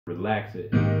Relax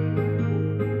it. We're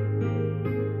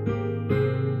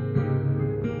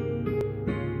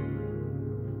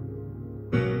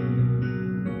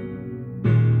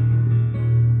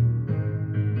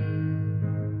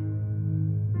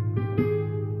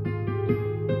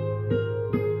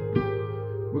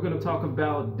going to talk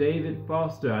about David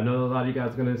Foster. I know a lot of you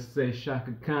guys are going to say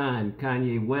Chaka Kahn,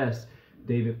 Kanye West.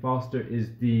 David Foster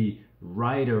is the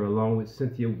writer along with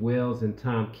Cynthia Wells and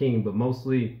Tom King, but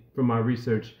mostly from my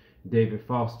research, David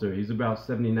Foster. He's about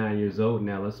 79 years old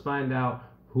now. Let's find out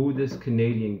who this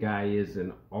Canadian guy is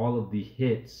and all of the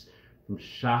hits from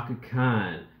Chaka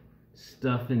Khan,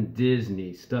 stuff in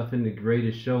Disney, stuff in The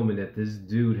Greatest Showman that this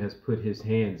dude has put his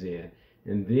hands in.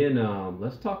 And then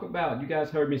let's talk about, you guys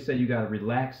heard me say you gotta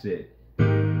relax it.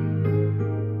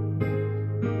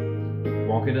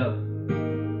 Walk it up.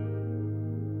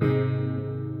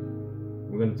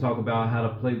 We're gonna talk about how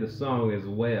to play the song as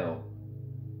well.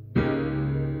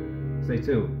 Stay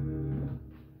tuned.